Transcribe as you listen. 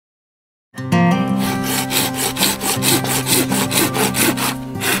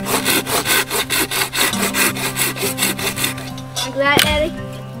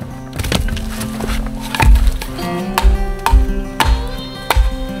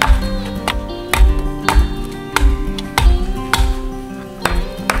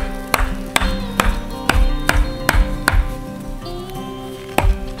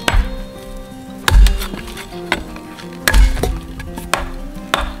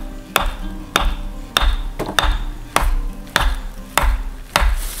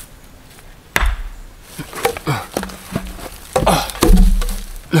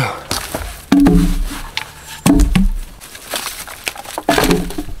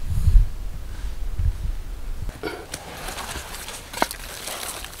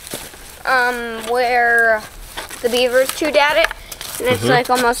where the beavers chewed at it, and it's like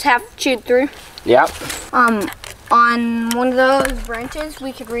almost half chewed through. Yep. On one of those branches,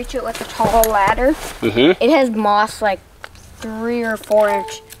 we could reach it with a tall ladder. It has moss like 3 or 4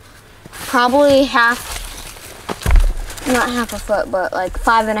 inch, probably not half a foot, but like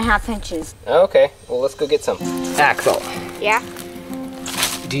 5.5 inches. Okay, well let's go get some. Axel. Yeah?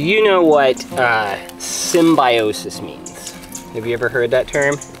 Do you know what symbiosis means? Have you ever heard that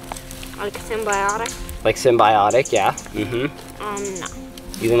term? Like symbiotic? Like symbiotic, yeah. No.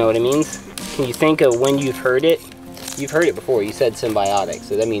 You don't know what it means? Can you think of when you've heard it? You've heard it before. You said symbiotic,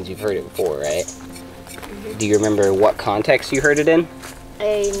 so that means you've heard it before, right? Do you remember what context you heard it in?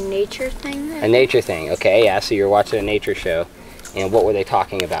 A nature thing? A nature thing, okay, yeah, so you're watching a nature show. And what were they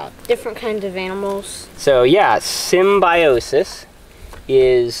talking about? Different kinds of animals. So yeah, symbiosis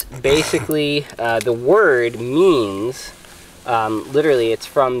is basically, the word means, literally it's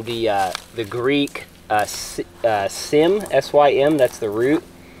from the Greek sim, S-Y-M, that's the root,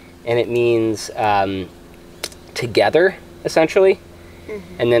 and it means together, essentially.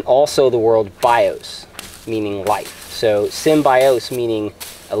 And then also the word bios, meaning life. So symbiose meaning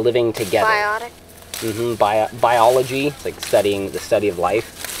a living together. Biotic? Biology, it's like the study of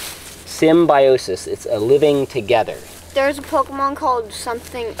life. Symbiosis, it's a living together. There's a Pokemon called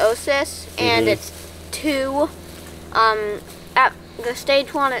something Osis, and it's 2. At the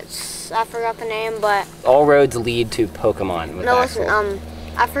stage 1, it's, I forgot the name, but... All roads lead to Pokemon. No, listen,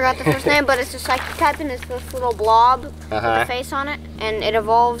 I forgot the first name, but it's just like you type in this little blob with a face on it, and it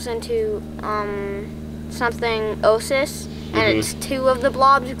evolves into something Osis, and it's 2 of the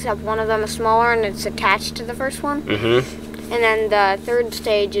blobs, except one of them is smaller, and it's attached to the first one. And then the 3rd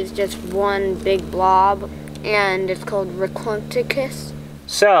stage is just one big blob, and it's called Requinticus.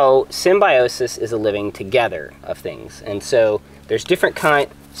 So symbiosis is a living together of things, and so there's different kind.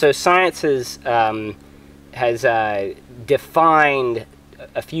 So science has defined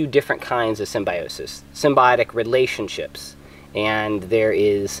a few different kinds of symbiosis, symbiotic relationships, and there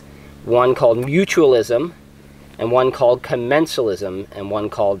is one called mutualism, and one called commensalism, and one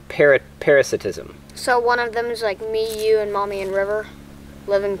called parasitism. So one of them is like me, you, and Mommy and River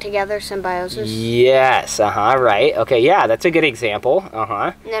living together, symbiosis? Yes, right. Okay, yeah, that's a good example.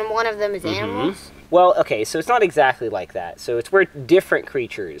 And then one of them is animals? Well, okay, so it's not exactly like that. So it's where different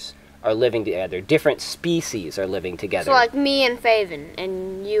creatures are living together. Different species are living together. So like me and Faven,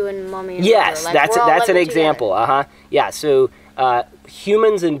 and you and Mommy and Yes, River. Like that's an example. Yeah, so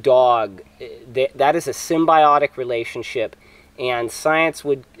humans and dog, that is a symbiotic relationship, and science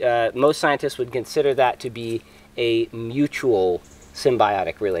would, most scientists would consider that to be a mutual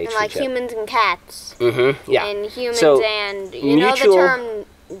symbiotic relationship. And like humans and cats. Yeah. And humans so, and, you know the term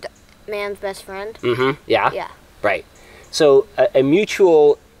man's best friend? Yeah. Yeah. Right. So a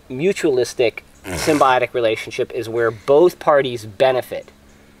mutualistic symbiotic relationship is where both parties benefit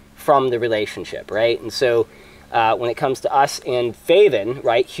from the relationship, right? And so when it comes to us and Faven,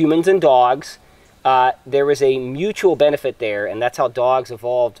 right, humans and dogs, there was a mutual benefit there, and that's how dogs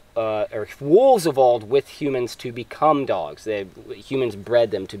evolved, or wolves evolved with humans to become dogs. Humans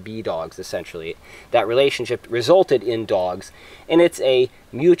bred them to be dogs, essentially. That relationship resulted in dogs, and it's a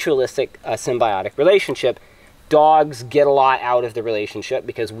mutualistic symbiotic relationship. Dogs get a lot out of the relationship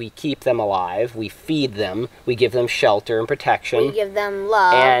because we keep them alive, we feed them, we give them shelter and protection. We give them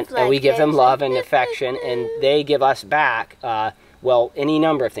love. And we give them love and affection, and they give us back, well, any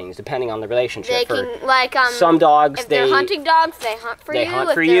number of things, depending on the relationship. They can, like, some dogs, if they're hunting dogs, they hunt for you. They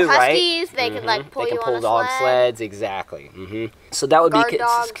hunt for if you, they're right? huskies, they can, like, pull you on a sled. They can pull dog sleds, exactly. So that would be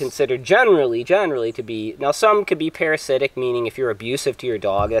considered generally to be, now some could be parasitic, meaning if you're abusive to your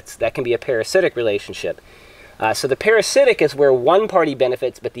dog, that can be a parasitic relationship. So the parasitic is where one party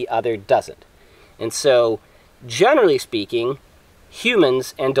benefits but the other doesn't. And so, generally speaking,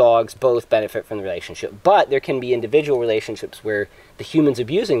 humans and dogs both benefit from the relationship, but there can be individual relationships where the human's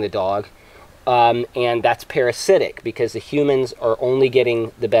abusing the dog, and that's parasitic because the humans are only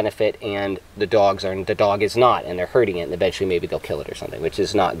getting the benefit and the dog is not, and they're hurting it, and eventually maybe they'll kill it or something, which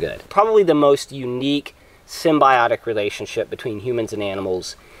is not good. Probably the most unique symbiotic relationship between humans and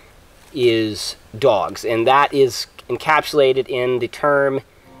animals is dogs, and that is encapsulated in the term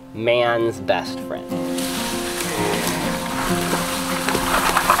man's best friend.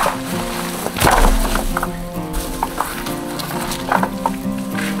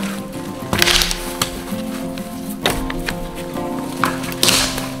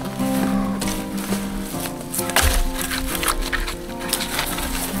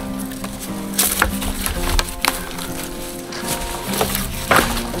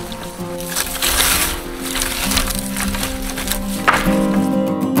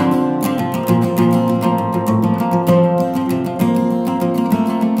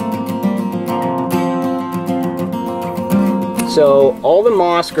 So all the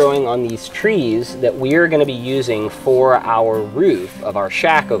moss growing on these trees that we're going to be using for our roof of our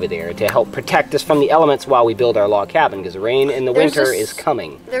shack over there to help protect us from the elements while we build our log cabin, because the rain in the winter is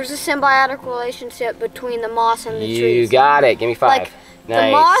coming. There's a symbiotic relationship between the moss and the trees. You got it. Give me 5. Like, nice.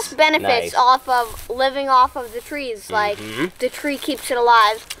 the moss benefits off of living off of the trees. Like, the tree keeps it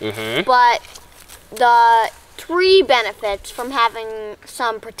alive. But the tree benefits from having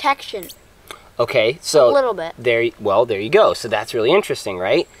some protection. Okay, so a little bit. There you go. So that's really interesting,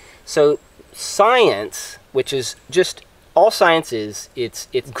 right? So science, which is just all science is, it's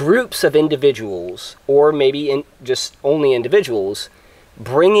groups of individuals, or maybe just only individuals,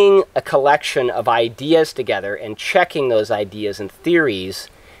 bringing a collection of ideas together and checking those ideas and theories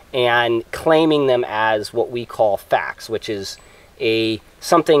and claiming them as what we call facts, which is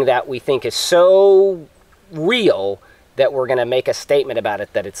something that we think is so real that we're going to make a statement about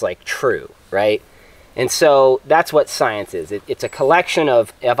it that it's like true, right? And so that's what science is. It's a collection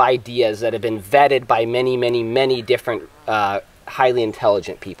of ideas that have been vetted by many, many, many different highly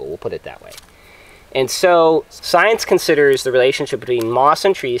intelligent people, we'll put it that way. And so science considers the relationship between moss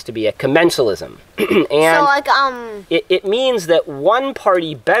and trees to be a commensalism. And so like, it means that one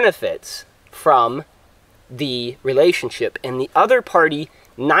party benefits from the relationship and the other party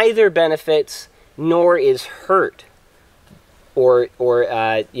neither benefits nor is hurt, or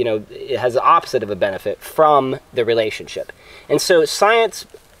you know, it has the opposite of a benefit from the relationship. And so science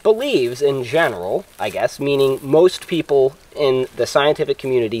believes in general, I guess, meaning most people in the scientific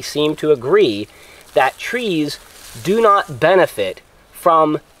community seem to agree that trees do not benefit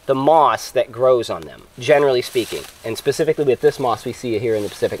from the moss that grows on them, generally speaking, and specifically with this moss we see here in the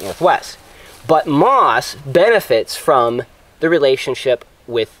Pacific Northwest. But moss benefits from the relationship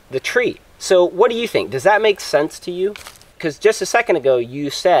with the tree. So what do you think? Does that make sense to you? Because just a second ago you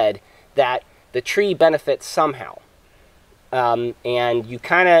said that the tree benefits somehow. And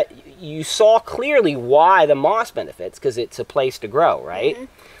you saw clearly why the moss benefits, because it's a place to grow, right? Mm-hmm.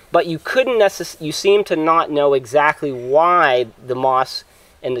 But you couldn't you seem to not know exactly why the moss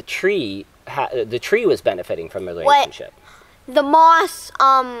and the tree was benefiting from the relationship. What? The moss,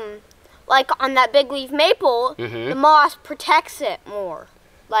 like on that big leaf maple, the moss protects it more.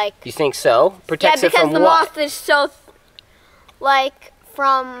 Like, you think so? Protects it from what? Yeah, because the moss is so, like,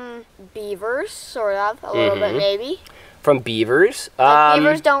 from beavers, sort of, a little bit maybe. From beavers? Like,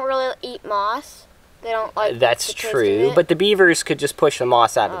 beavers don't really eat moss. They don't like That's true, but the beavers could just push the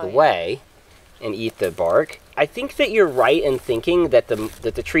moss out of the way and eat the bark. I think that you're right in thinking that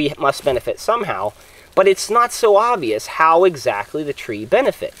the tree must benefit somehow, but it's not so obvious how exactly the tree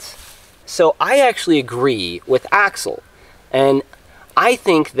benefits. So I actually agree with Axel, and I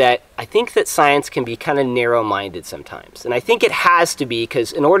think that science can be kind of narrow-minded sometimes, and I think it has to be,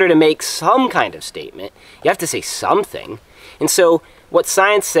 because in order to make some kind of statement, you have to say something. And so what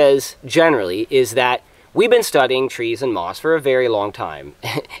science says generally is that we've been studying trees and moss for a very long time,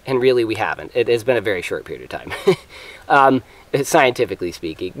 and really we haven't. It has been a very short period of time, scientifically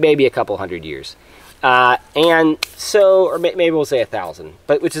speaking, maybe a couple hundred years. And so, or maybe we'll say 1,000,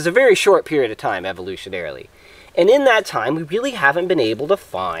 but which is a very short period of time evolutionarily. And in that time, we really haven't been able to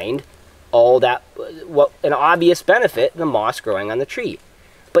find an obvious benefit in the moss growing on the tree.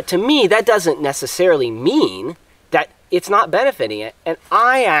 But to me, that doesn't necessarily mean that it's not benefiting it. And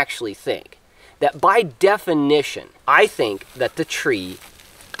I actually think that by definition, I think that the tree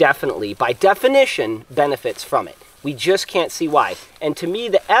definitely, by definition, benefits from it. We just can't see why. And to me,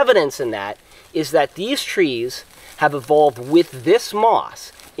 the evidence in that is that these trees have evolved with this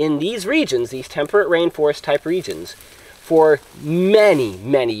moss in these regions, these temperate rainforest type regions, for many,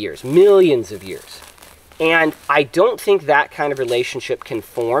 many years, millions of years. And I don't think that kind of relationship can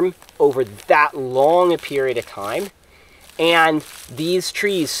form over that long a period of time. And these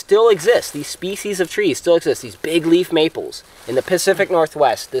trees still exist, these species of trees still exist, these big leaf maples. In the Pacific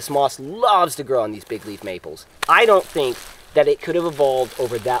Northwest, this moss loves to grow on these big leaf maples. I don't think that it could have evolved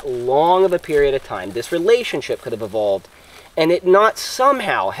over that long of a period of time. This relationship could have evolved and it not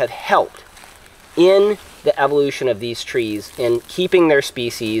somehow have helped in the evolution of these trees in keeping their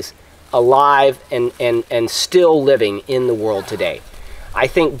species alive and still living in the world today. I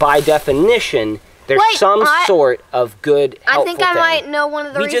think by definition, there's some sort of good, helpful thing. I think I might know one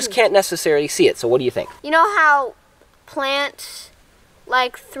of the reasons. We just can't necessarily see it, so what do you think? You know how plants,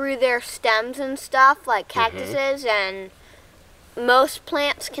 like through their stems and stuff, like cactuses and most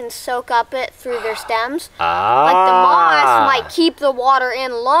plants can soak up it through their stems. Like the moss might keep the water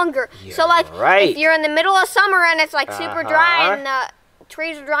in longer. So like if you're in the middle of summer and it's like super dry and the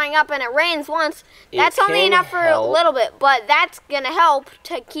trees are drying up and it rains once, that's only enough for a little bit, but that's gonna help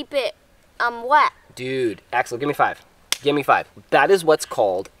to keep it wet. Dude, Axel, give me 5. Give me 5. That is what's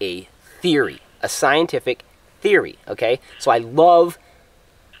called a theory, a scientific theory, okay? So I love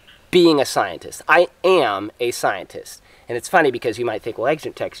being a scientist. I am a scientist. And it's funny because you might think, well,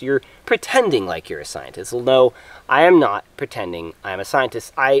 Agent Tex, you're pretending like you're a scientist. Well, no, I am not pretending I am a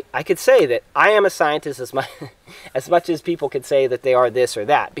scientist. I could say that I am a scientist as much as people could say that they are this or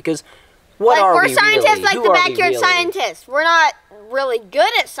that. Because what are we really? We're scientists like the backyard scientists. We're not really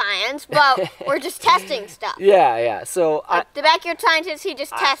good at science, but we're just testing stuff. Yeah. So like the backyard scientist, he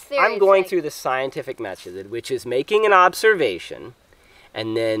just tests theories. I'm going through the scientific method, which is making an observation,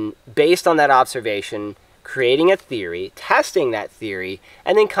 and then based on that observation, creating a theory, testing that theory,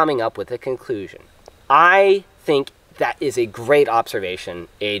 and then coming up with a conclusion. I think that is a great observation,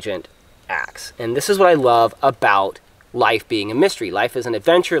 Agent Axe. And this is what I love about life being a mystery. Life is an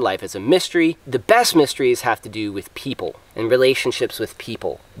adventure. Life is a mystery. The best mysteries have to do with people and relationships with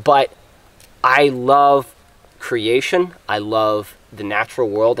people. But I love creation. I love the natural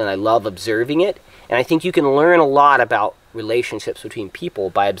world, and I love observing it. And I think you can learn a lot about relationships between people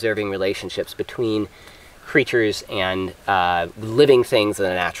by observing relationships between creatures and living things in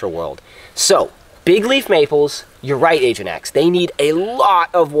the natural world. So, big leaf maples, you're right, Agent Axe, they need a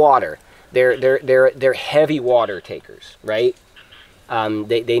lot of water. They're heavy water takers, right?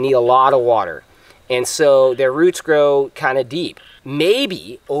 They need a lot of water. And so their roots grow kind of deep.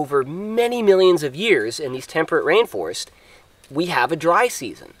 Maybe over many millions of years in these temperate rainforests, we have a dry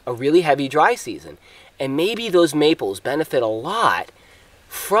season, a really heavy dry season. And maybe those maples benefit a lot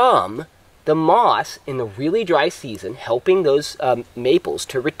from the moss in the really dry season, helping those maples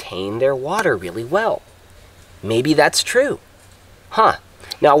to retain their water really well. Maybe that's true. Huh.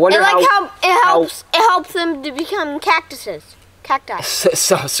 Now I wonder it helps them to become cactuses. Cacti.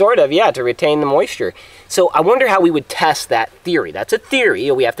 So sort of, yeah, to retain the moisture. So I wonder how we would test that theory. That's a theory,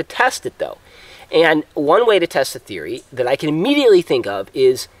 and we have to test it though. And one way to test a theory that I can immediately think of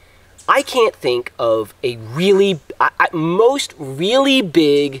is, I can't think of a most really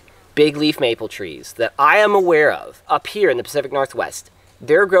big leaf maple trees that I am aware of up here in the Pacific Northwest.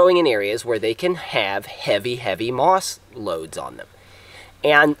 They're growing in areas where they can have heavy moss loads on them.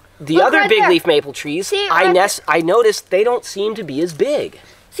 And the other big leaf maple trees, I noticed they don't seem to be as big.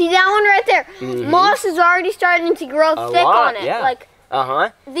 See that one right there? Mm-hmm. Moss is already starting to grow thick on it. Yeah. Like,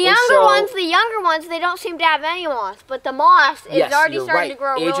 the younger ones, they don't seem to have any moss, but the moss is already starting to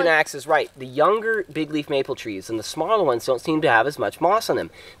grow. Agent Axe is right. The younger big leaf maple trees and the smaller ones don't seem to have as much moss on them.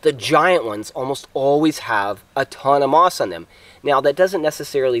 The giant ones almost always have a ton of moss on them. Now, that doesn't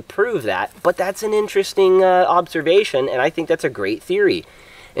necessarily prove that, but that's an interesting observation, and I think that's a great theory.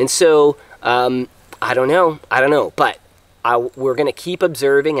 And so, I don't know, but we're going to keep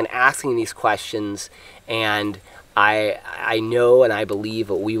observing and asking these questions, and I know and I believe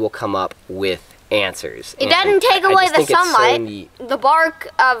that we will come up with answers. It doesn't take away the sunlight. The bark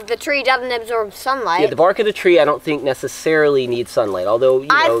of the tree doesn't absorb sunlight. Yeah, the bark of the tree I don't think necessarily needs sunlight, although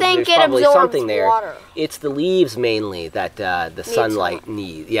I think there's probably something there. Water. It's the leaves mainly that the sunlight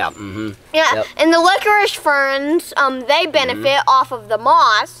needs. Yeah. Mm-hmm. Yeah, yep. And the licorice ferns, they benefit off of the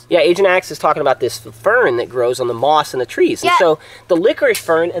moss. Yeah, Agent Axe is talking about this fern that grows on the moss in the trees. And so the licorice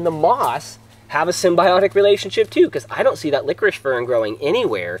fern and the moss have a symbiotic relationship too, because I don't see that licorice fern growing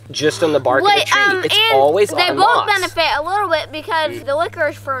anywhere just on the bark of the tree. It's always on moss. They both benefit a little bit because the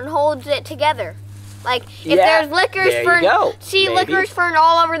licorice fern holds it together. Like, if there's licorice fern, licorice fern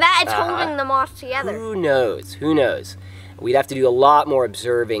all over that, it's holding the moss together. Who knows? Who knows? We'd have to do a lot more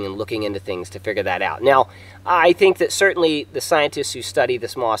observing and looking into things to figure that out. Now, I think that certainly the scientists who study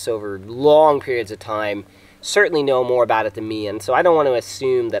this moss over long periods of time certainly know more about it than me, and so I don't want to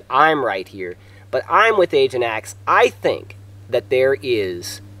assume that I'm right here, but I'm with Agent Axe. I think that there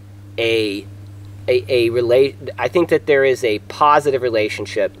is I think that there is a positive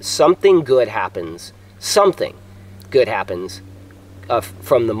relationship. Something good happens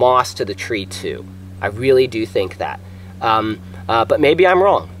from the moss to the tree too. I really do think that. But maybe I'm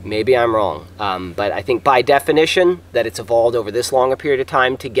wrong. But I think by definition that it's evolved over this long a period of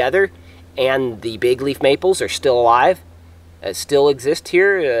time together, and the big leaf maples are still alive, still exist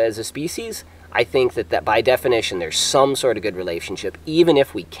here as a species, I think that by definition there's some sort of good relationship, even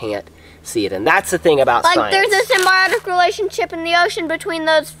if we can't see it. And that's the thing about science. Like, there's a symbiotic relationship in the ocean between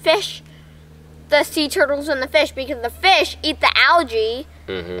those fish, the sea turtles and the fish, because the fish eat the algae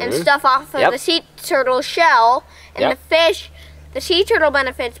and stuff off of the sea turtle shell, and the sea turtle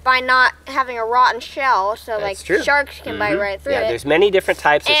benefits by not having a rotten shell, so that's like sharks can bite right through it. Yeah, there's many different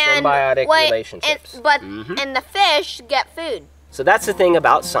types of symbiotic relationships. And the fish get food. So that's the thing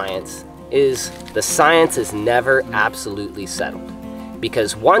about science, is the science is never absolutely settled.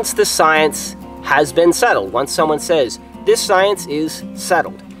 Because once the science has been settled, once someone says, this science is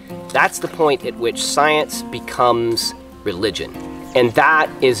settled. That's the point at which science becomes religion. And that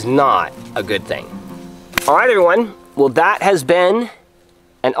is not a good thing. All right, everyone. Well, that has been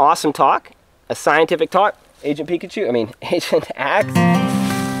an awesome talk, a scientific talk. Agent Axe.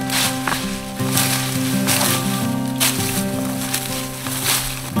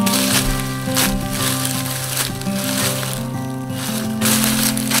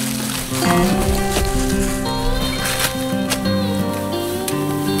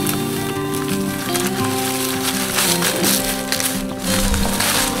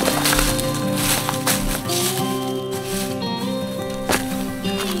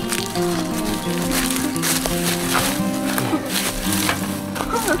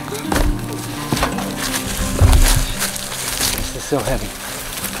 This is so heavy.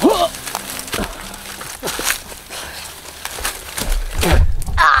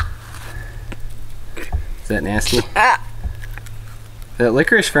 Is that nasty? That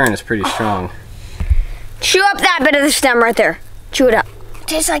licorice fern is pretty strong. Chew up that bit of the stem right there. Chew it up. It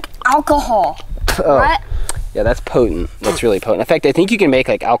tastes like alcohol. Oh. What? Yeah, that's potent. That's really potent. In fact, I think you can make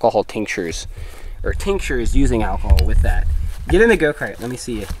like alcohol tinctures, or tinctures using alcohol with that. Get in the go-kart. Let me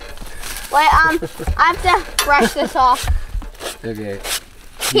see you. Wait, I have to brush this off. Okay.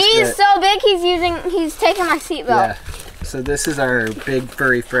 He's so big. He's taking my seatbelt. Yeah. So this is our big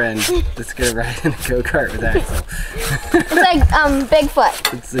furry friend that's gonna ride in a go-kart with Axel. It's like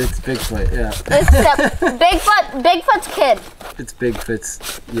Bigfoot. It's Bigfoot, yeah. It's Bigfoot's kid. It's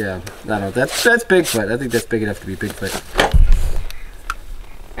Bigfoot's, yeah. I don't know. That's Bigfoot. I think that's big enough to be Bigfoot.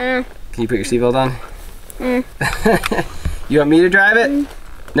 Can you put your seatbelt on? You want me to drive it?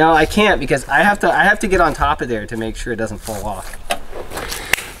 No, I can't because I have to get on top of there to make sure it doesn't fall off.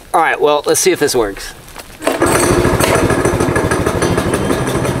 All right. Well, let's see if this works.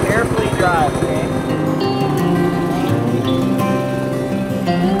 Carefully drive, okay?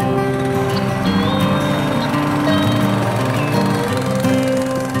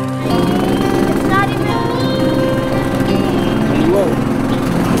 It's not even. You won't.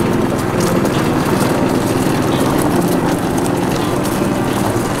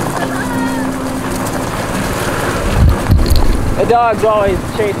 The dog's always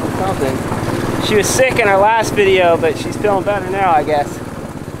chasing something. She was sick in our last video, but she's feeling better now, I guess.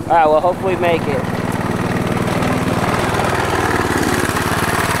 All right, well, hopefully make it.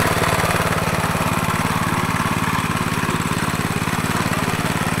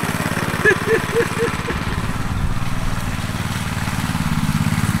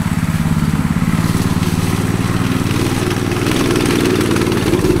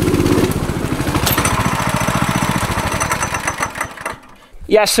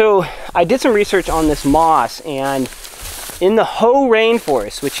 Yeah, so I did some research on this moss, and in the Hoh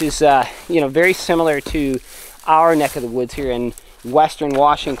rainforest, which is very similar to our neck of the woods here in western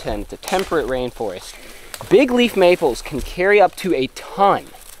Washington, it's a temperate rainforest. Big leaf maples can carry up to a ton.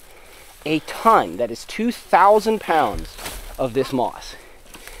 That is 2,000 pounds of this moss.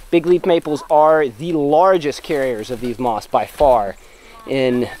 Big leaf maples are the largest carriers of these moss by far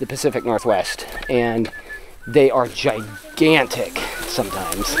in the Pacific Northwest, and they are gigantic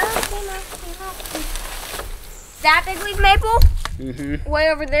sometimes. That big leaf maple? Mm-hmm.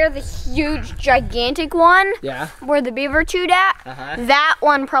 Way over there, the huge, gigantic one. Yeah. Where the beaver chewed at. That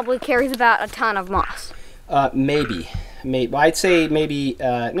one probably carries about a ton of moss. Maybe. I'd say maybe.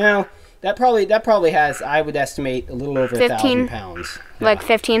 No, that probably has. I would estimate a little over 1,000 pounds. Yeah. Like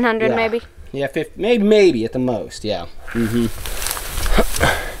 1,500, maybe. Yeah, maybe at the most. Yeah. Mm-hmm.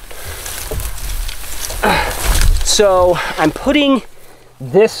 So I'm putting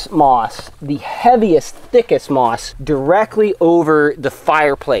this moss, the heaviest, thickest moss, directly over the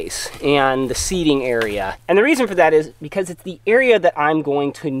fireplace and the seating area. And the reason for that is because it's the area that I'm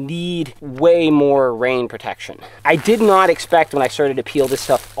going to need way more rain protection. I did not expect when I started to peel this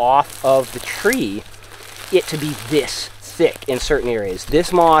stuff off of the tree, it to be this thick in certain areas.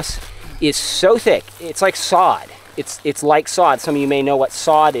 This moss is so thick, it's like sod. It's like sod. Some of you may know what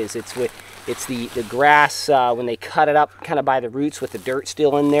sod is. It's the grass when they cut it up kind of by the roots with the dirt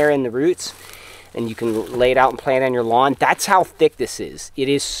still in there in the roots, and you can lay it out and plant it on your lawn. That's how thick this is. It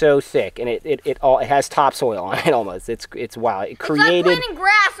is so thick, and it has topsoil on it almost. It's wow. It's like planting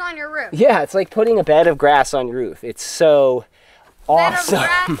grass on your roof. Yeah, it's like putting a bed of grass on your roof. It's so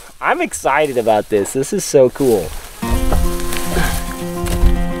awesome. I'm excited about this. This is so cool.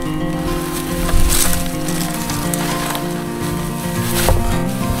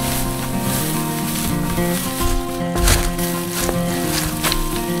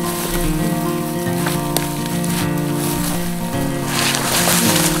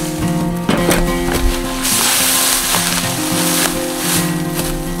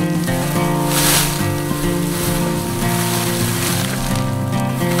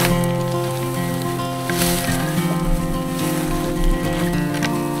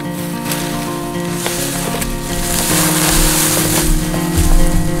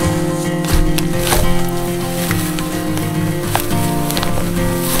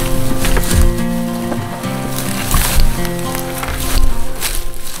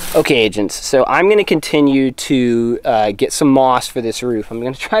 Okay, agents, so I'm going to continue to get some moss for this roof. I'm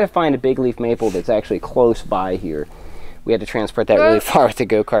going to try to find a big leaf maple that's actually close by here. We had to transport that really far with the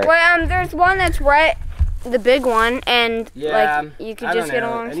go-kart. Well, there's one that's right, the big one, and yeah, like you could just get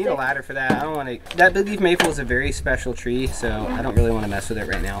along. I need a ladder for that. I don't want to. That big leaf maple is a very special tree, so I don't really want to mess with it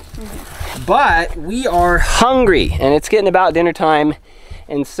right now. But we are hungry, and it's getting about dinner time,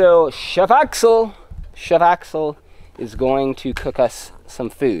 and so Chef Axel is going to cook us some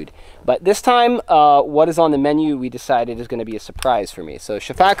food. But this time, what is on the menu we decided is going to be a surprise for me. So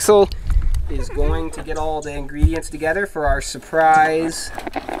Chef Axel is going to get all the ingredients together for our surprise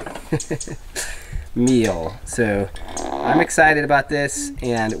meal. So I'm excited about this.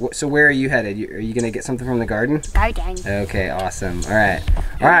 And so where are you headed? Are you going to get something from the garden? Garden. Okay, awesome. All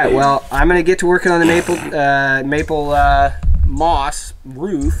right. Well, I'm going to get to working on the maple moss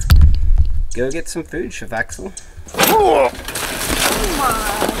roof. Go get some food, Chef Axel. Oh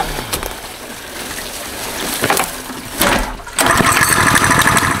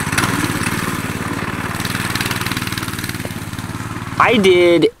I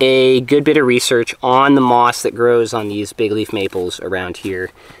did a good bit of research on the moss that grows on these big leaf maples around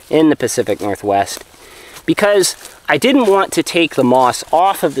here in the Pacific Northwest because I didn't want to take the moss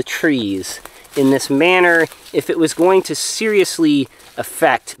off of the trees in this manner if it was going to seriously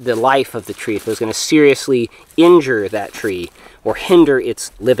affect the life of the tree, if it was going to seriously injure that tree or hinder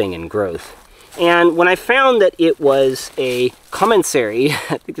its living and growth. And when I found that it was a commissary,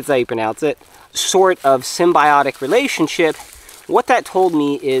 I think that's how you pronounce it, sort of symbiotic relationship, what that told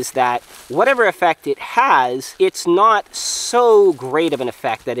me is that whatever effect it has, it's not so great of an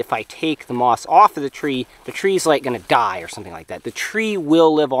effect that if I take the moss off of the tree's like gonna die or something like that. The tree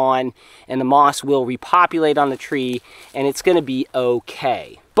will live on and the moss will repopulate on the tree and it's gonna be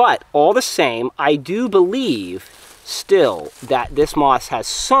okay. But all the same, I do believe still that this moss has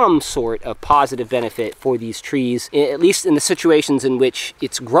some sort of positive benefit for these trees, at least in the situations in which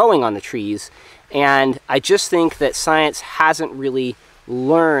it's growing on the trees. And I just think that science hasn't really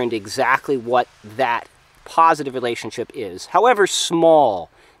learned exactly what that positive relationship is, however small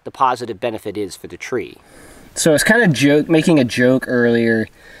the positive benefit is for the tree. So I was kind of making a joke earlier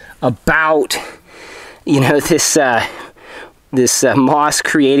about, you know, this moss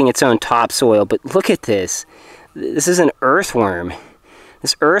creating its own topsoil, but look at this. This is an earthworm.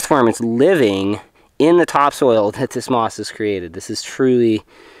 This earthworm is living in the topsoil that this moss has created. This is truly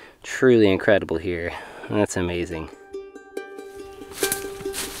incredible here. That's amazing.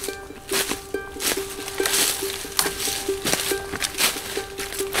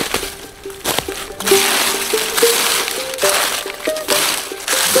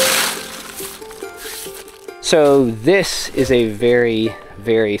 So this is a very,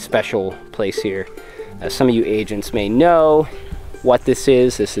 very special place here. Some of you agents may know what this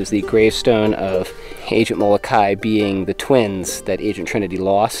is. This is the gravestone of Agent Molokai being the twins that Agent Trinity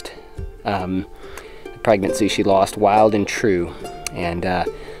lost. The pregnancy she lost, wild and true. And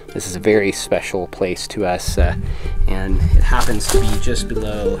this is a very special place to us. And it happens to be just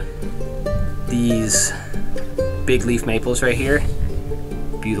below these big leaf maples right here.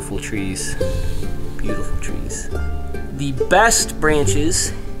 Beautiful trees, beautiful trees. The best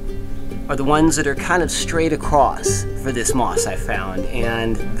branches are the ones that are kind of straight across for this moss I found,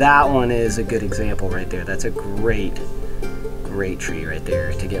 and that one is a good example right there. That's a great tree right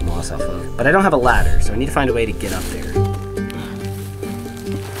there to get moss off of. But I don't have a ladder, so I need to find a way to get up there.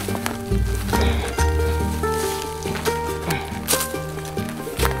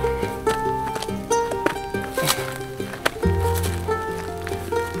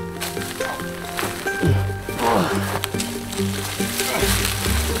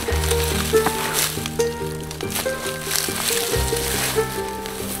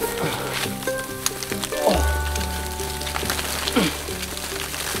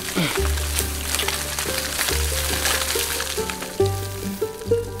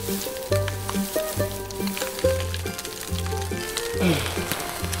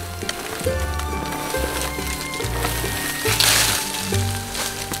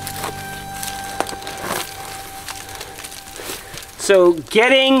 So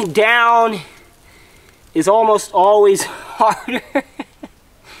getting down is almost always harder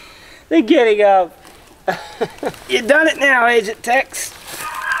than getting up. You done it now, Agent Tex.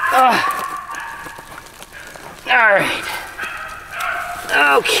 All right.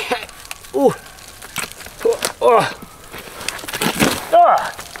 Okay. Ooh.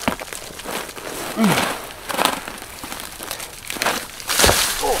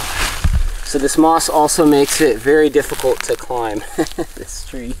 So this moss also makes it very difficult to climb this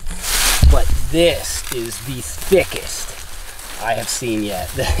tree. But this is the thickest I have seen yet.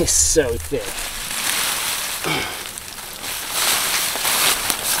 That is so thick.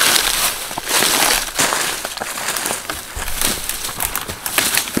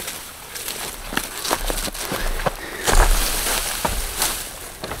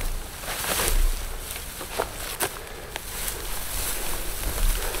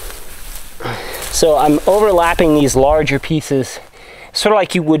 So I'm overlapping these larger pieces, sort of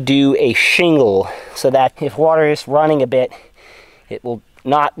like you would do a shingle, so that if water is running a bit, it will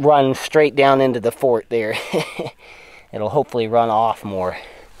not run straight down into the fort there. It'll hopefully run off more.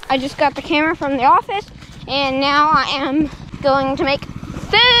 I just got the camera from the office, and now I am going to make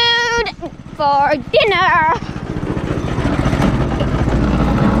food for dinner.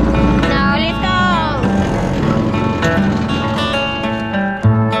 Now let's go.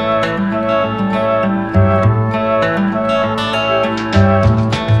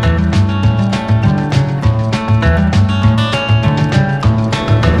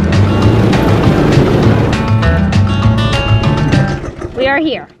 We are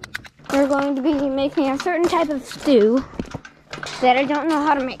here. We're going to be making a certain type of stew that I don't know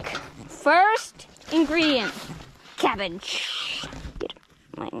how to make. First ingredient, cabbage. Get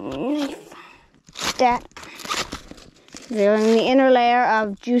my knife. That. Revealing the inner layer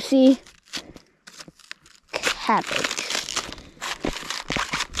of juicy cabbage.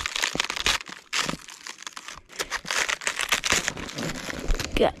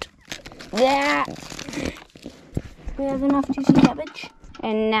 Good. That. We have enough juicy cabbage.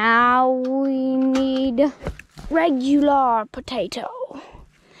 And now we need regular potato.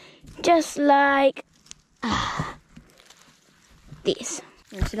 Just like this.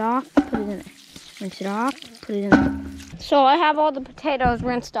 Rinse it off, put it in there. Rinse it off, put it in there. So I have all the potatoes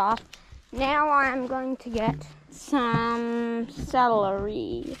rinsed off. Now I'm going to get some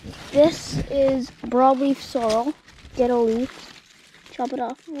celery. This is broadleaf sorrel. Get a leaf, chop it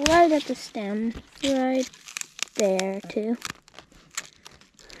off right at the stem, right there too,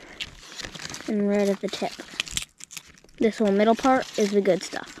 and right at the tip. This whole middle part is the good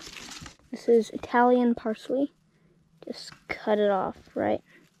stuff. This is Italian parsley. Just cut it off right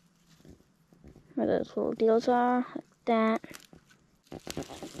where those little deals are, like that.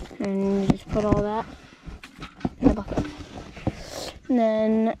 And you just put all that in the bucket. And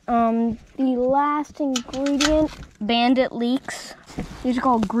then the last ingredient, bandit leeks. These are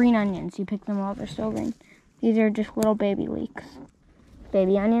called green onions. You pick them up, they're still green. These are just little baby leeks.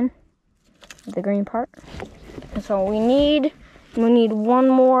 Baby onion, with the green part. That's all we need. We need one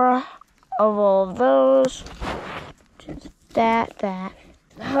more of all of those. Just that.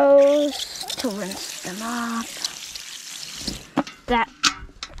 Hose to rinse them off. That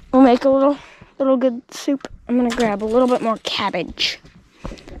will make a little good soup. I'm gonna grab a little bit more cabbage.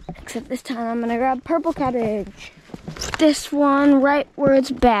 Except this time I'm gonna grab purple cabbage. This one right where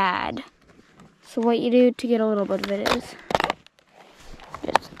it's bad. So what you do to get a little bit of it is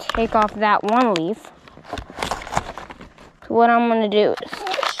just take off that one leaf. So what I'm going to do is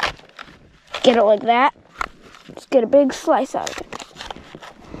just get it like that. Just get a big slice out of it.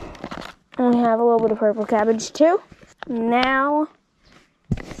 And we have a little bit of purple cabbage too. Now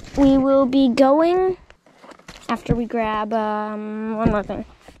we will be going, after we grab one more thing.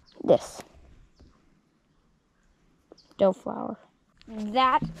 This. Dough flour.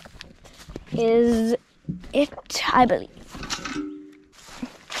 That is it, I believe.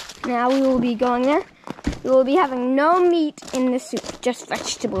 Now we will be going there. We will be having no meat in the soup, just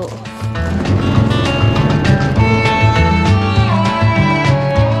vegetables.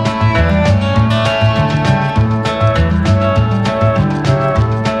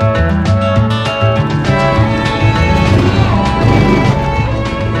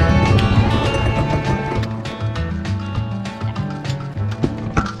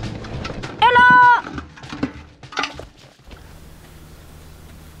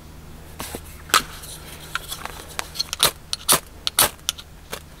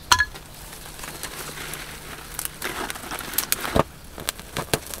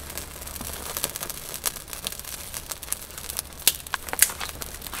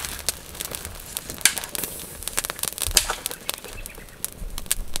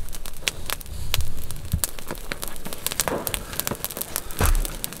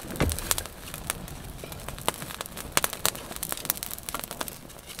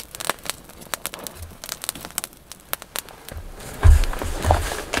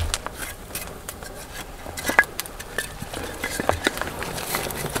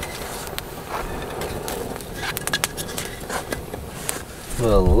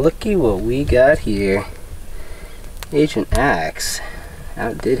 Well, looky what we got here. Agent Axe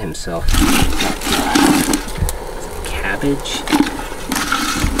outdid himself. cabbage,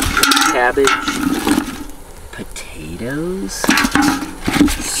 potatoes,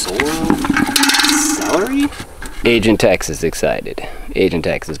 sorrel, celery. Agent Tex is excited. Agent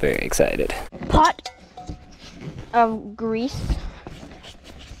Tex is very excited. Pot of grease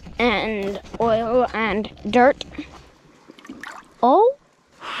and oil and dirt. Oh,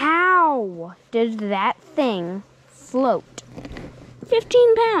 how does that thing float?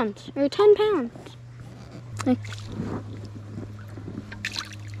 15 pounds or 10 pounds. Like,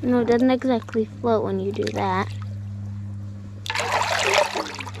 no, it doesn't exactly float when you do that.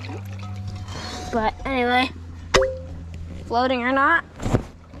 But anyway, floating or not,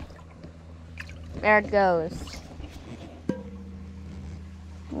 there it goes.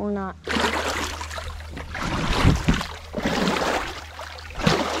 Or not.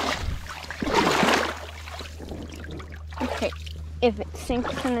 Okay, if it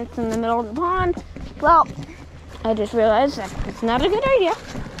sinks and it's in the middle of the pond, well, I just realized that it's not a good idea.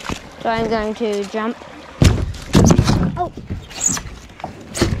 So I'm going to jump. Oh.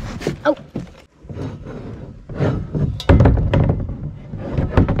 Oh.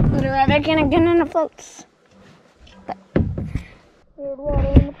 Put it right back in again and it floats. Weird water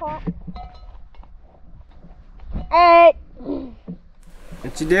in the pot. Hey!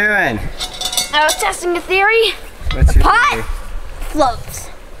 What you doing? I was testing a theory. What's your Pot theory? floats.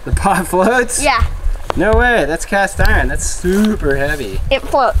 The pot floats? Yeah. No way, that's cast iron. That's super heavy. It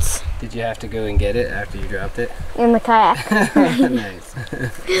floats. Did you have to go and get it after you dropped it? In the kayak. Nice.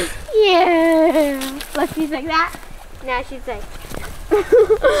 Yeah. Look, she's like that. Now she's like,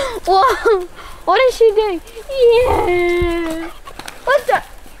 whoa, what is she doing? Yeah. What's that?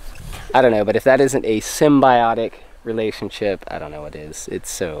 I don't know, but if that isn't a symbiotic relationship, I don't know what is. It's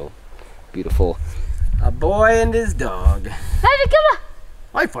so beautiful. A boy and his dog. Baby, come on.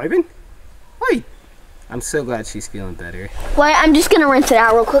 Hi, Fabian. Hi. I'm so glad she's feeling better. Wait, I'm just gonna rinse it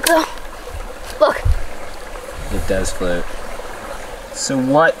out real quick though. Look. It does float. So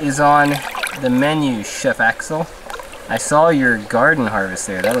what is on the menu, Chef Axel? I saw your garden harvest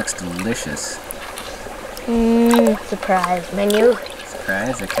there. That looks delicious. Surprise menu.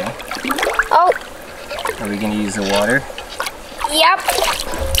 Surprise, okay. Oh. Are we gonna use the water? Yep.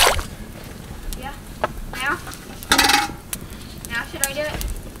 Yeah. Now should I do it?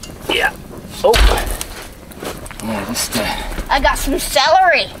 Yeah. Oh. Yeah, just I got some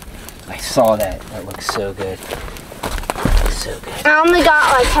celery. I saw that. That looks so good. So good. I only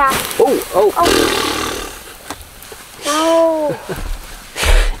got like half. Oh. Oh.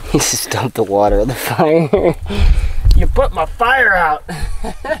 He just dumped the water on the fire. You put my fire out.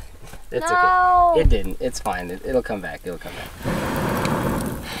 It's No. okay. It didn't. It's fine. It'll come back. It'll come back.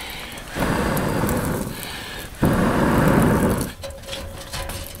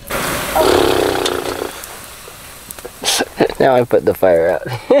 Now I put the fire out.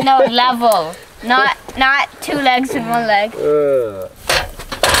 No, level. Not 2 legs and 1 leg.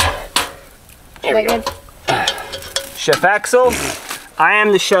 There we go. Chef Axel, I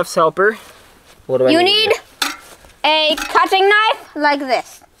am the chef's helper. What do I need? You need a cutting knife like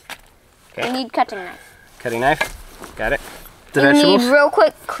this. Okay. You need cutting knife. Cutting knife. Got it. The You vegetables. need real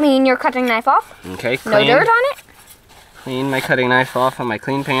quick clean your cutting knife off. Okay. No dirt on it. Clean my cutting knife off on my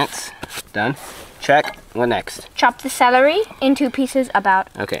clean pants. Done. Check. What next? Chop the celery into pieces about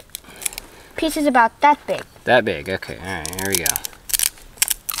Okay. that big. That big. Okay. All right. Here we go.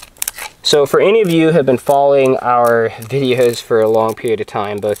 So for any of you who have been following our videos for a long period of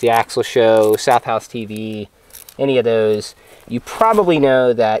time, both the Axel Show, South House TV, any of those, you probably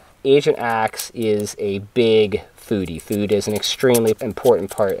know that Agent Axe is a big foodie. Food is an extremely important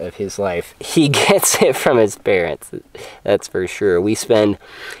part of his life. He gets it from his parents, that's for sure. We spend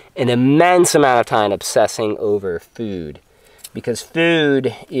an immense amount of time obsessing over food because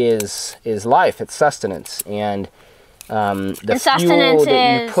food is life, it's sustenance, and the fuel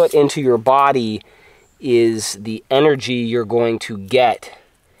that you put into your body is the energy you're going to get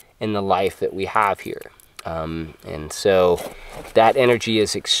in the life that we have here. And so that energy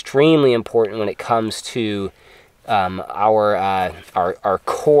is extremely important when it comes to our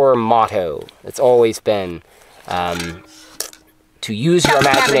core motto. It's always been to use your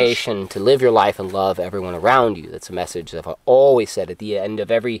imagination, to live your life and love everyone around you. That's a message that I've always said at the end of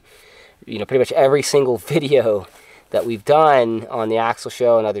every, pretty much every single video that we've done on the Axel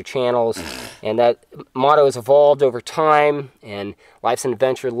Show and other channels. And that motto has evolved over time, and life's an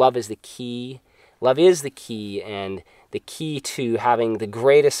adventure. Love is the key. Love is the key, and the key to having the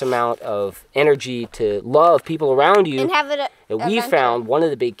greatest amount of energy to love people around you. And have it we found one of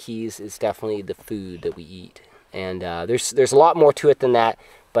the big keys is definitely the food that we eat. And there's a lot more to it than that,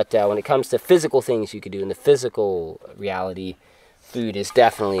 But when it comes to physical things you could do in the physical reality, food is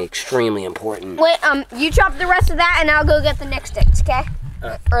definitely extremely important. Wait, you chop the rest of that and I'll go get the neck sticks, okay?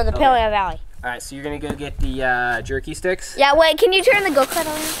 Or the Paleo Valley. All right, so you're gonna go get the jerky sticks? Yeah, wait, can you turn the go-kart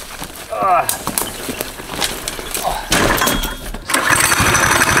on?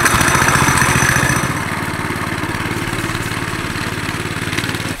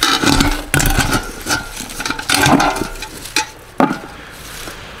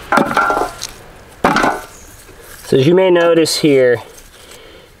 So as you may notice here,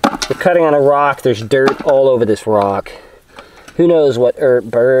 we're cutting on a rock. There's dirt all over this rock. Who knows what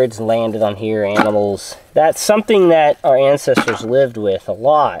birds landed on here, animals. That's something that our ancestors lived with a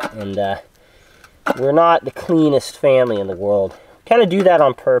lot, and we're not the cleanest family in the world. We kind of do that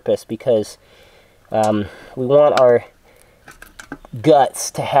on purpose because we want our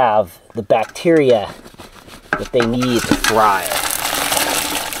guts to have the bacteria that they need to thrive.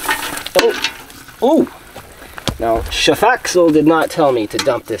 Oh! Now, Chef Axel did not tell me to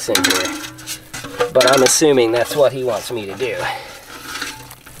dump this in here, but I'm assuming that's what he wants me to do.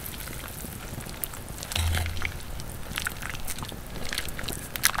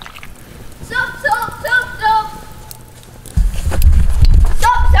 Stop, stop, stop, stop!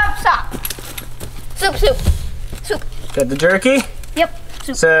 Stop, stop, stop! Soup, soup, soup. Got the jerky? Yep,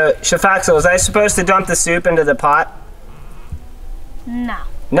 soup. So, Chef Axel, was I supposed to dump the soup into the pot? No.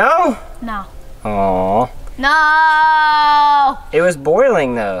 No? No. Aww. No! It was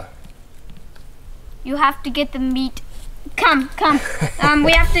boiling though. You have to get the meat. Come, come.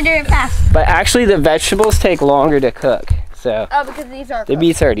 We have to do it fast. But actually the vegetables take longer to cook. So Oh, because these are the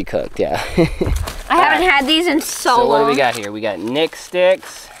meat's already cooked, yeah. I haven't had these in so long. So what do we got here? We got Nick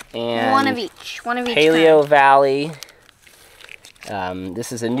sticks and one of each. One of each. Paleo Valley.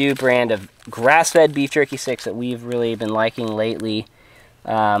 This is a new brand of grass-fed beef jerky sticks that we've really been liking lately. It's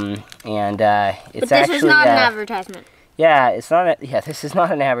but this actually is not an advertisement. Yeah, it's not. This is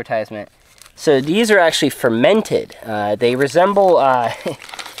not an advertisement. So these are actually fermented. They resemble.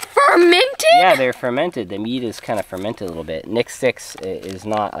 Fermented? Yeah, they're fermented. The meat is kind of fermented a little bit. Nick Sticks is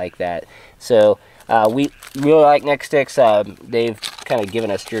not like that. So we really like Nick Sticks. They've kind of given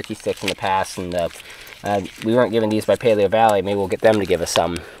us jerky sticks in the past, and we weren't given these by Paleo Valley. Maybe we'll get them to give us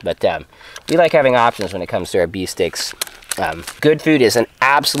some. But we like having options when it comes to our beef sticks. Good food is an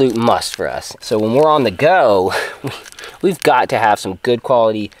absolute must for us. So when we're on the go, we've got to have some good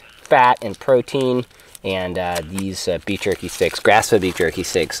quality fat and protein, and these beef jerky sticks, grass-fed beef jerky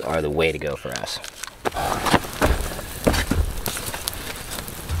sticks, are the way to go for us.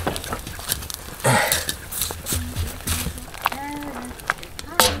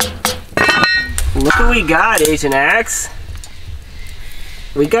 Look what we got, Tex and Axe.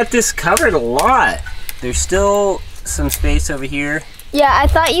 We got this covered a lot. There's still some space over here. Yeah, I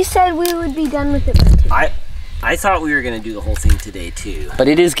thought you said we would be done with it by today. I thought we were going to do the whole thing today too. But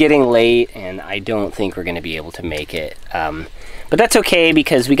it is getting late and I don't think we're going to be able to make it. But that's okay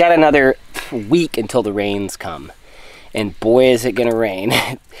because we got another week until the rains come. And boy is it going to rain.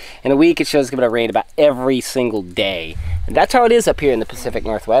 In a week it shows it's going to rain about every single day. And that's how it is up here in the Pacific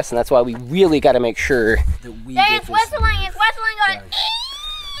Northwest, and that's why we really got to make sure that we Hey, it's whistling on.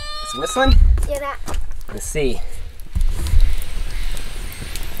 It's whistling? Yeah, that. Let's see.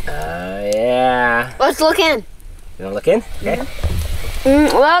 Yeah. Let's look in. You wanna look in? Okay.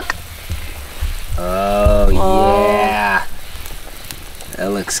 Look. Oh, yeah.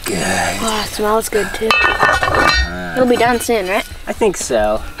 That looks good. Oh, it smells good too. It'll be done soon, right? I think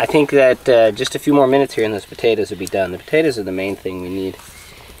so. I think that just a few more minutes here and those potatoes will be done. The potatoes are the main thing we need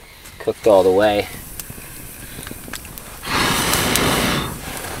cooked all the way.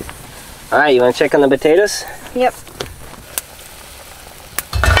 All right, you want to check on the potatoes? Yep.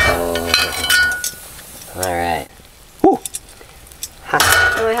 Oh. All right. Woo. Hot.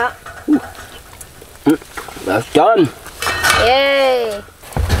 Really hot? That's done. Yay.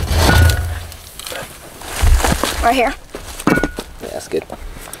 Right here. Yeah, that's good.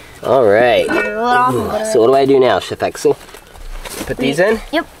 All right. So what do I do now, Chef Axel? Put these in?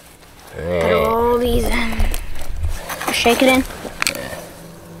 Yep. All right. Put all these in. Shake it in.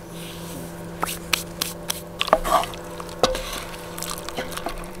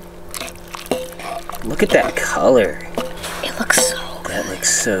 Look at that color. It looks so good. That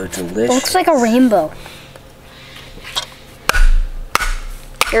looks so delicious. It looks like a rainbow.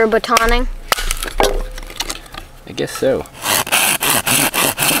 You're batoning? I guess so.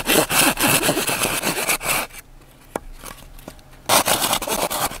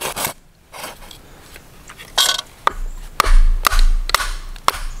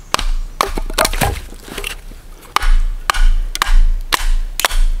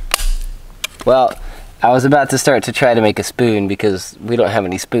 Well, I was about to start to try to make a spoon because we don't have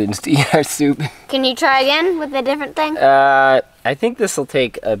any spoons to eat our soup. Can you try again with a different thing? I think this will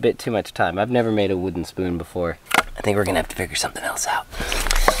take a bit too much time. I've never made a wooden spoon before. I think we're gonna have to figure something else out.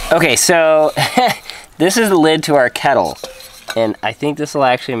 Okay, so this is the lid to our kettle, and I think this will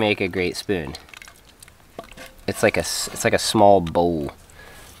actually make a great spoon. It's like a small bowl.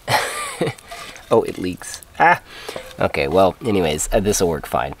 Oh, it leaks. Ah. Okay, well, anyways, this will work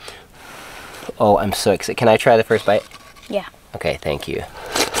fine. Oh, I'm so excited. Can I try the first bite? Yeah. Okay, thank you.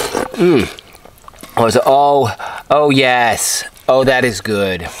 Oh, yes. Oh, that is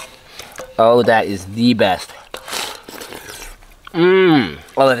good. Oh, that is the best. Oh,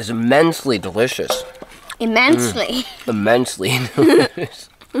 that is immensely delicious. Immensely. Immensely delicious.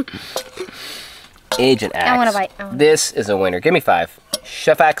 Agent Axe. I want to bite. This is a winner. Give me 5.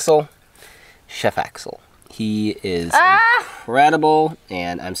 Chef Axel. Chef Axel. He is incredible,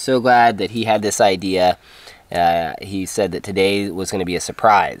 and I'm so glad that he had this idea. He said that today was going to be a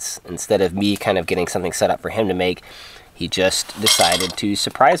surprise. Instead of me kind of getting something set up for him to make, he just decided to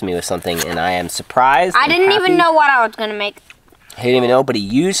surprise me with something, and I am surprised. I didn't even know what I was going to make. He didn't even know, but he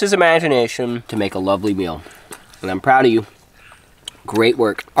used his imagination to make a lovely meal. And I'm proud of you. Great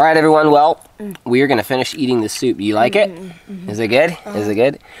work. All right, everyone. Well, we are going to finish eating this soup. You like it? Is it good? Is it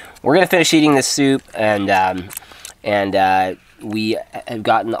good? We're going to finish eating this soup, and we have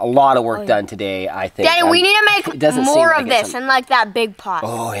gotten a lot of work done today, I think. Daddy, we need to make more of this in like that big pot.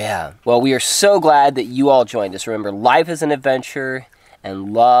 Oh, yeah. Well, we are so glad that you all joined us. Remember, life is an adventure,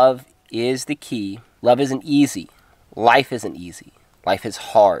 and love is the key. Love isn't easy. Life isn't easy. Life is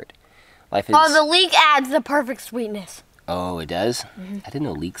hard. Life is... Oh, the leek adds the perfect sweetness. Oh, it does? I didn't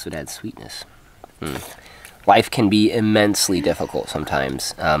know leeks would add sweetness. Life can be immensely difficult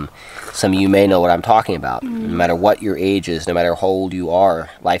sometimes. Some of you may know what I'm talking about. No matter what your age is, no matter how old you are,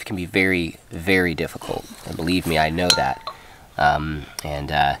 life can be very, very difficult. And believe me, I know that. Me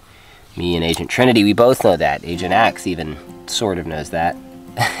and Agent Trinity, we both know that. Agent Axe even sort of knows that.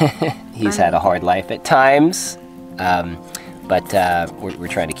 He's had a hard life at times. But we're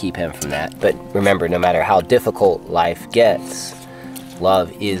trying to keep him from that. But remember, no matter how difficult life gets,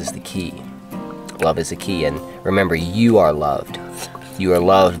 love is the key. Love is the key. And remember, you are loved. You are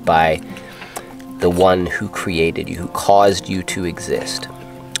loved by the one who created you, who caused you to exist.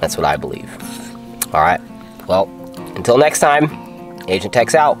 That's what I believe. All right. Well, until next time, Agent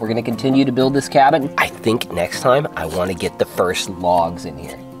Tex out. We're going to continue to build this cabin. I think next time I want to get the first logs in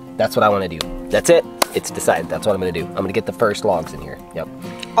here. That's what I want to do. That's it. It's decided. That's what I'm going to do. I'm going to get the first logs in here. Yep.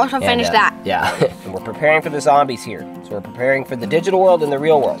 Also finish that. Yeah. And we're preparing for the zombies here. So we're preparing for the digital world and the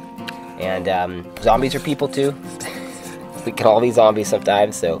real world. And zombies are people too. We can all be zombies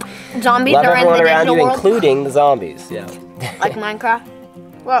sometimes. So zombies love are everyone in the around you, world. including the zombies. Yeah. Like Minecraft.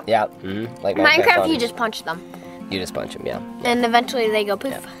 Well. Yeah. Like Minecraft, you just punch them. You just punch them. Yeah. And eventually they go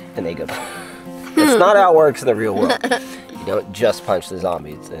poof. Yeah. And they go. That's not how it works in the real world. You don't just punch the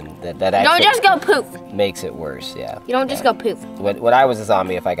zombies, and that actually don't just go poof. Makes it worse. Yeah. You don't just go poof. When I was a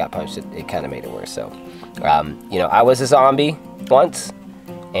zombie, if I got punched, it kind of made it worse. So, you know, I was a zombie once,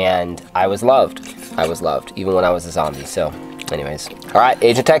 and I was loved. I was loved even when I was a zombie. So, anyways, all right,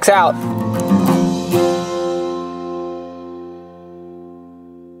 Agent Tex out.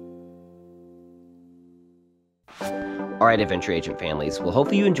 All right, Adventure Agent families. Well,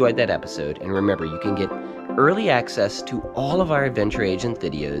 hopefully you enjoyed that episode, and remember, you can get early access to all of our Adventure Agent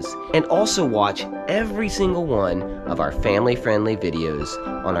videos, and also watch every single one of our family-friendly videos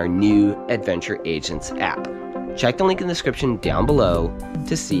on our new Adventure Agents app. Check the link in the description down below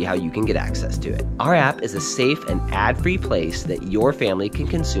to see how you can get access to it. Our app is a safe and ad-free place that your family can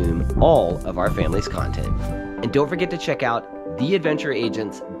consume all of our family's content. And don't forget to check out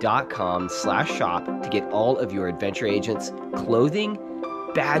theadventureagents.com/shop to get all of your Adventure Agents clothing,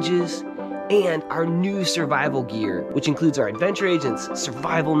 badges, and our new survival gear, which includes our Adventure Agents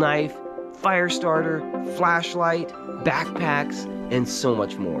survival knife, fire starter, flashlight, backpacks, and so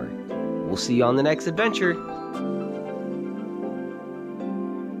much more. We'll see you on the next adventure.